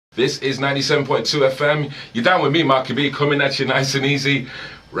This is 97.2 FM. You're down with me, Marky B, coming at you nice and easy,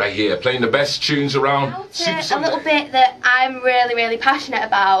 right here, playing the best tunes around. A little bit that I'm really passionate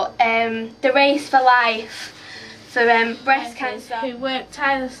about, the race for life for breast cancer. Who work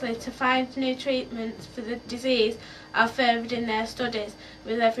tirelessly to find new treatments for the disease are furthered in their studies,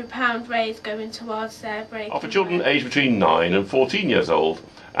 with every pound raised going towards their breaking. Are for children aged between 9 and 14 years old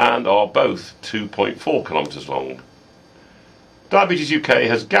and are both 2.4 kilometres long. Diabetes UK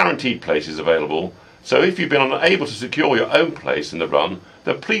has guaranteed places available, so if you've been unable to secure your own place in the run,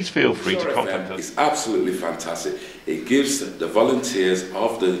 then please feel free to contact us. It's absolutely fantastic. It gives the volunteers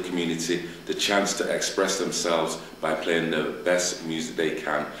of the community the chance to express themselves by playing the best music they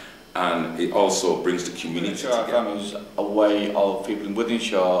can, and it also brings the community together. Is a way of people in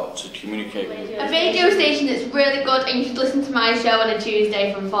Wythenshawe to communicate with you. A radio station that's really good, and you should listen to my show on a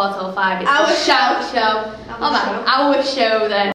Tuesday from 4 till 5. It's our shout show. Our show then.